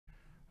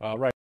All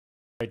right.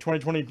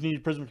 2020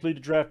 Panini Prizm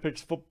Collegiate Draft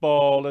Picks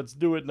Football. Let's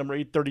do it. Number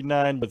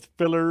 839 with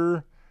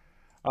filler.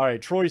 All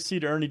right. Troy C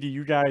to Ernie D.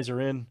 You guys are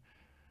in.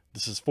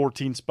 This is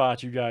 14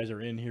 spots. You guys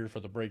are in here for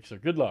the break. So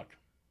good luck.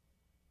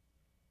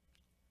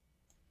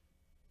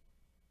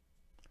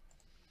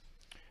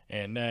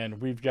 And then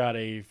we've got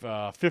a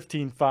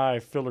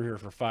 15-5 filler here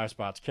for 5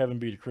 spots. Kevin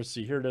B to Chris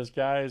C. Here it is,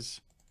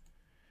 guys.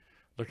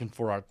 Looking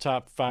for our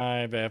top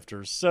 5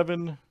 after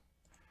 7.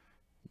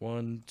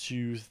 1,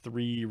 2,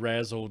 3,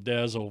 razzle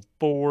dazzle,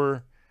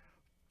 4,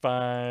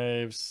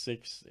 5,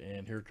 6,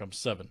 and here comes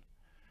 7.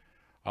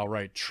 All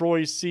right,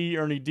 Troy C,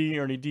 Ernie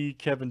D,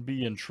 Kevin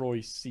B, and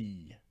Troy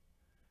C.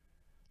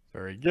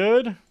 Very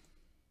good. All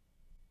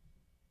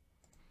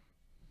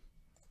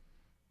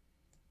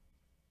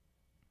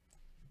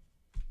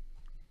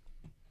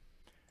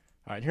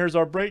right, here's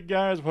our break,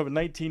 guys. We'll have a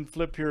 19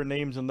 flip here,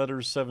 names and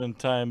letters 7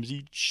 times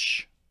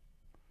each.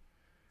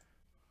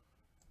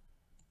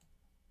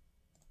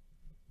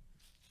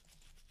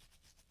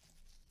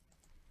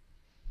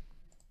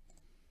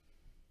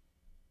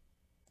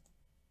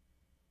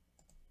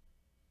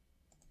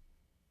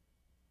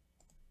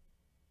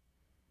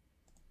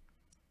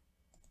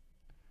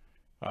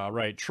 All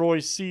right, Troy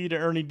C to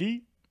Ernie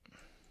D.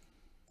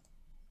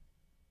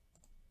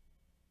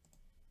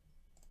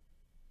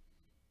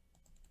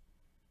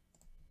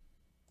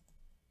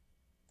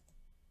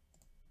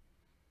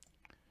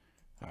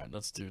 All right,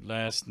 let's do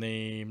last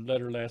name,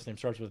 letter, last name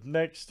starts with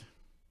next.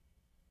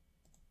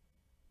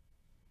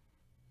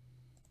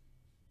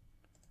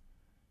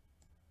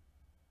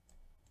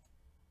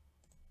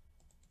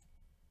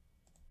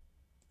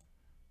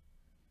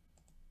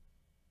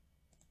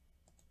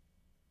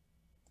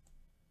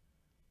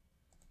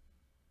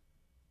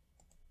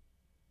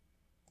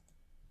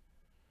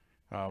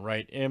 All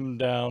right, M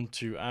down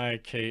to I,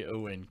 K,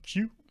 O, and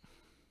Q.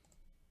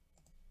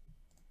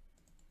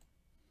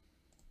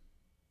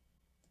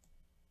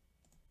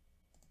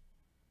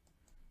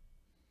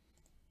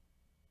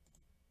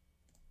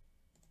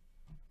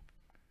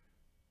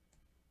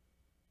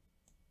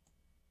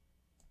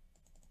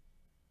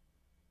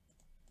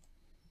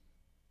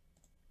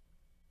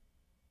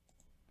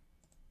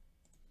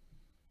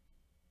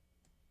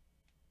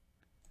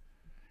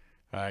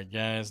 All right,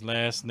 guys,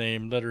 last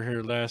name, letter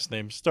here, last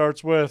name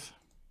starts with.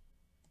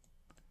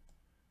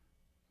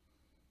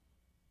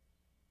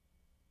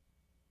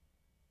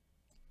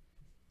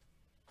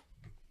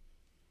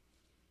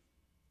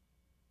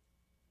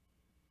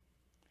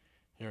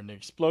 Here in the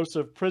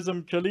explosive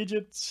Prizm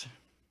Collegiate.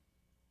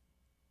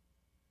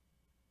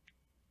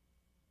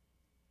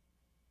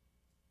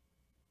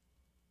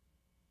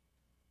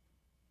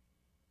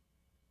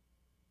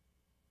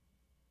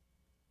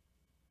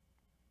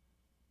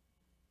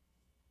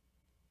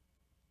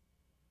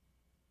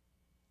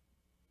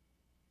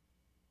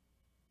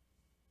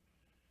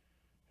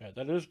 Yeah,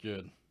 that is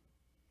good.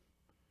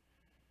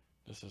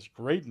 This is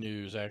great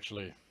news,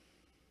 actually.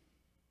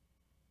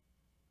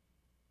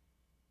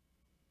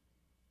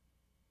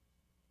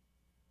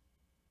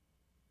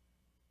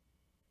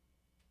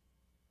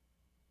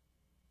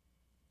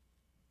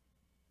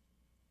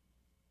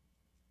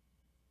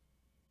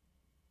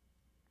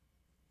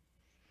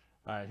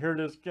 All right, here it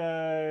is,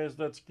 guys.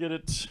 Let's get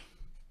it.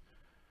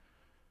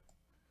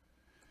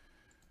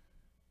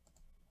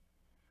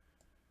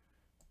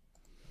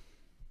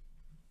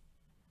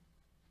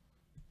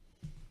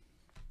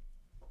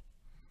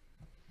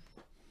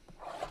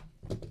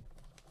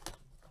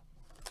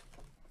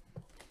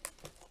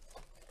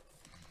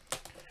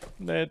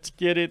 Let's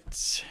get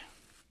it.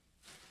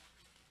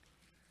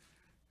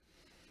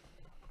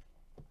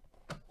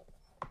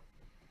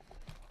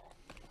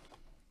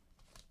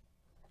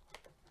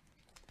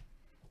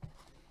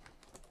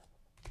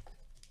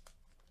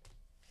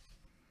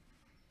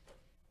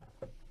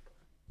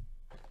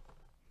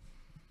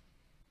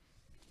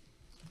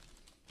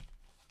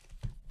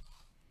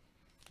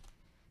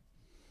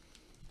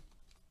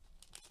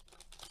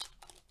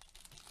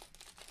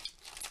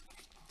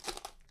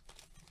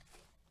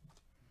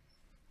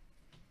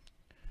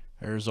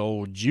 There's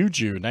old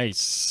Juju.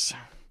 Nice.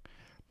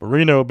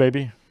 Marino,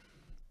 baby.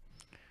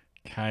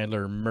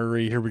 Kyler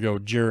Murray. Here we go.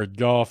 Jared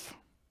Goff.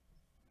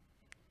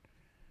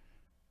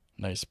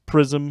 Nice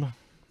Prizm.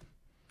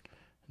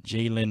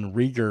 Jalen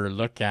Reagor.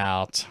 Look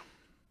out.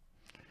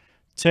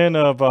 10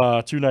 of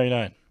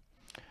 299.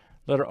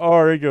 Letter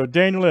R. Here you go.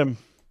 Daniel M.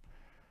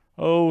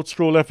 Old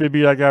school FAB.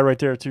 That guy right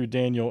there, too.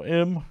 Daniel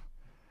M.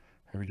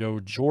 Here we go.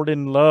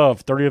 Jordan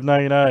Love. 30 of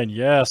 99.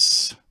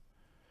 Yes.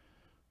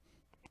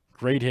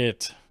 Great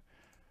hit.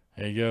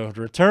 There you go.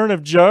 The return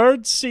of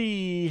Jard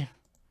C.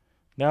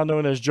 Now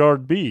known as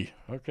Jard B.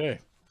 Okay.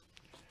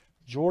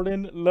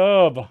 Jordan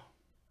Love.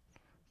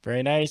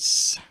 Very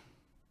nice.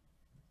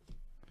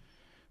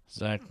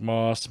 Zach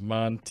Moss,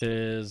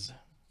 Montez.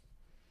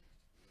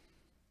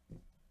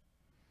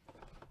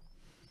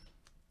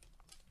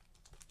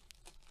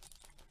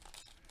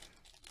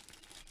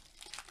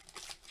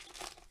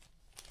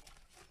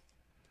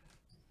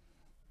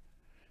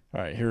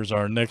 All right, here's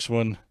our next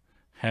one.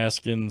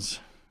 Haskins.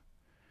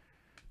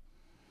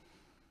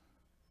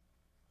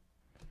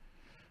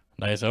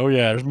 Nice. Oh,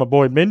 yeah. There's my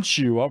boy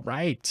Minshew. All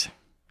right.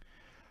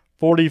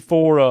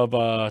 44 of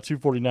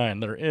 249.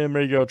 Letter M.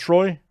 There you go,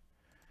 Troy.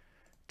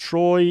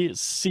 Troy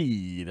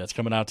C. That's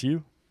coming out to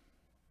you.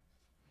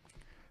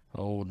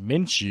 Old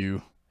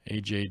Minshew.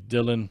 A.J.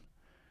 Dillon.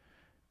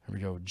 Here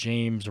we go.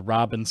 James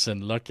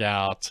Robinson. Look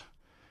out.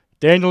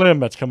 Daniel M.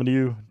 That's coming to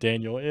you.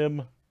 Daniel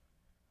M.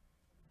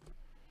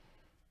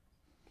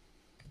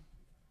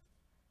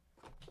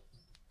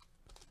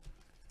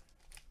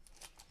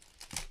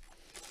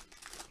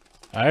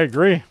 I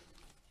agree.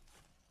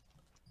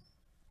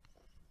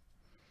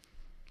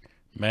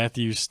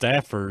 Matthew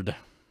Stafford.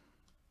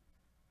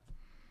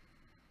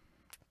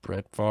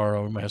 Brett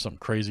Favre. We might have something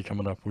crazy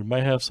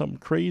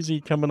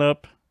coming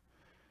up.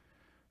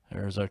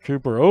 There's a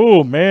Cooper.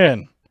 Oh,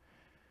 man.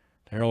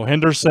 Darrell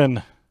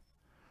Henderson.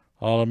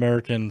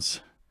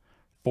 All-Americans.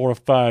 4 of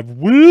 5.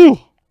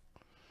 Woo!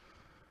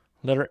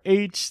 Letter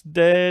H.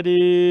 That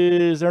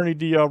is Ernie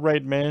D. All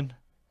right, man.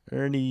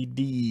 Ernie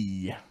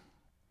D.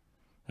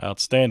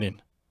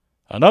 Outstanding.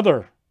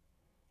 Another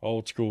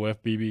old school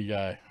FBB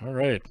guy. All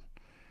right.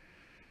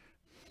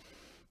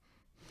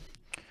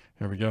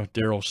 Here we go.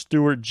 Darryl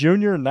Stewart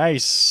Jr.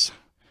 Nice.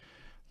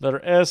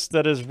 Letter S.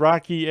 That is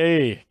Rocky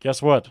A.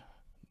 Guess what?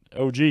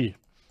 OG.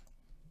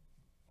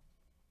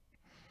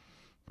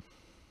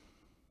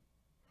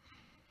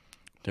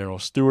 Darryl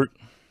Stewart.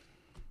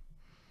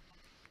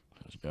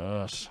 There's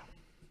Gus.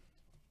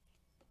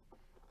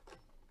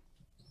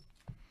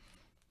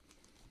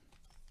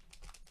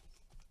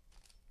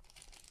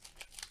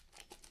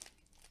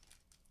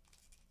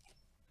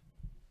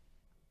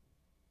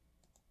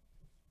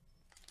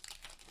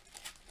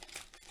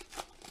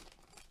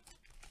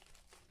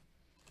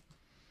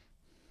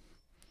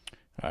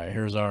 All right,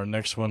 here's our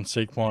next one.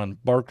 Saquon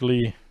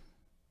Barkley.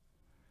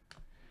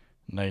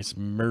 Nice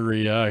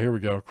Murray. Here we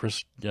go.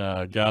 Chris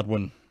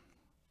Godwin.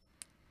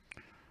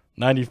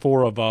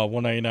 94 of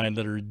 199.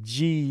 Letter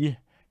G.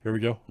 Here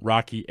we go.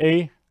 Rocky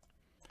A.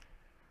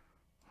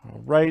 All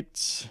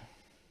right.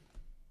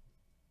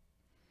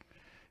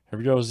 Here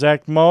we go.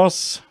 Zach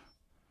Moss.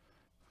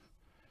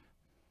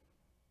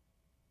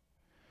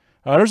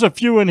 There's a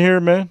few in here,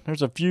 man.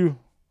 There's a few.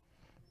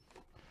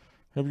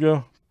 Here we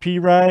go. P.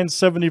 Ryan,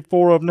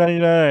 74 of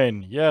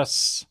 99.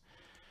 Yes.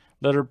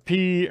 Letter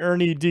P,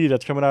 Ernie D.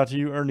 That's coming out to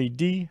you, Ernie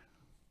D.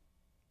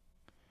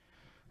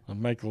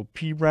 Michael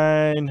P.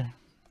 Ryan.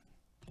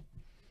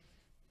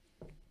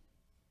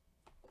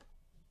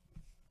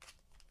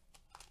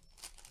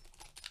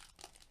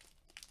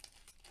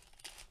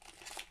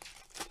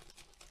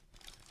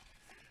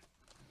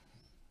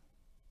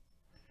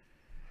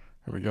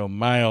 Here we go.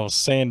 Miles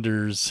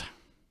Sanders.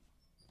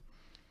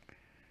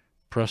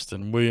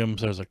 Preston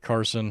Williams. There's a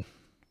Carson.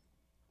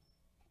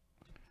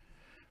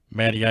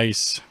 Matty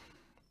Ice.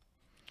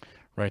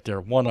 Right there.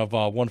 1 of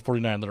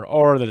 149. Letter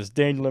R. That is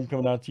Daniel M.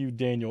 Coming out to you.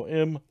 Daniel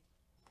M.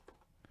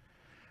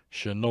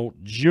 Chenault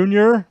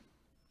Jr.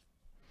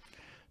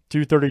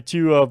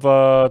 232 of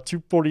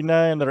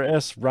 249. Letter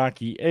S.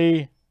 Rocky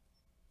A.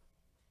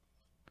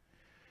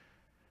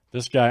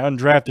 This guy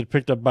undrafted,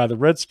 picked up by the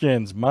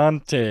Redskins.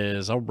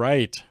 Montez. All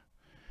right.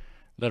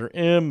 Letter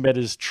M. That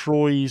is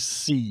Troy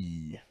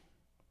C.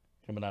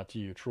 Coming out to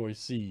you. Troy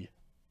C.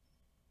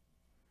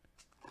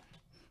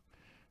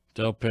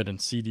 Delpit and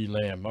C.D.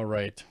 Lamb. All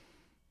right.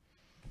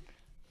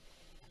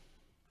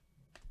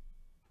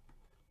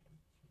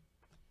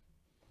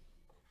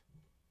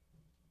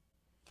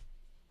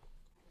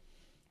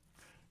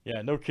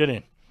 Yeah, no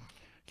kidding.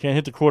 Can't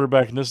hit the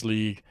quarterback in this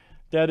league.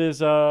 That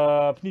is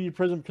Panini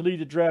Prizm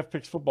Collegiate Draft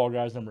Picks Football,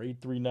 guys, number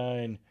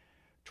 839,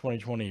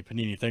 2020.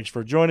 Panini, thanks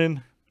for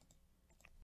joining.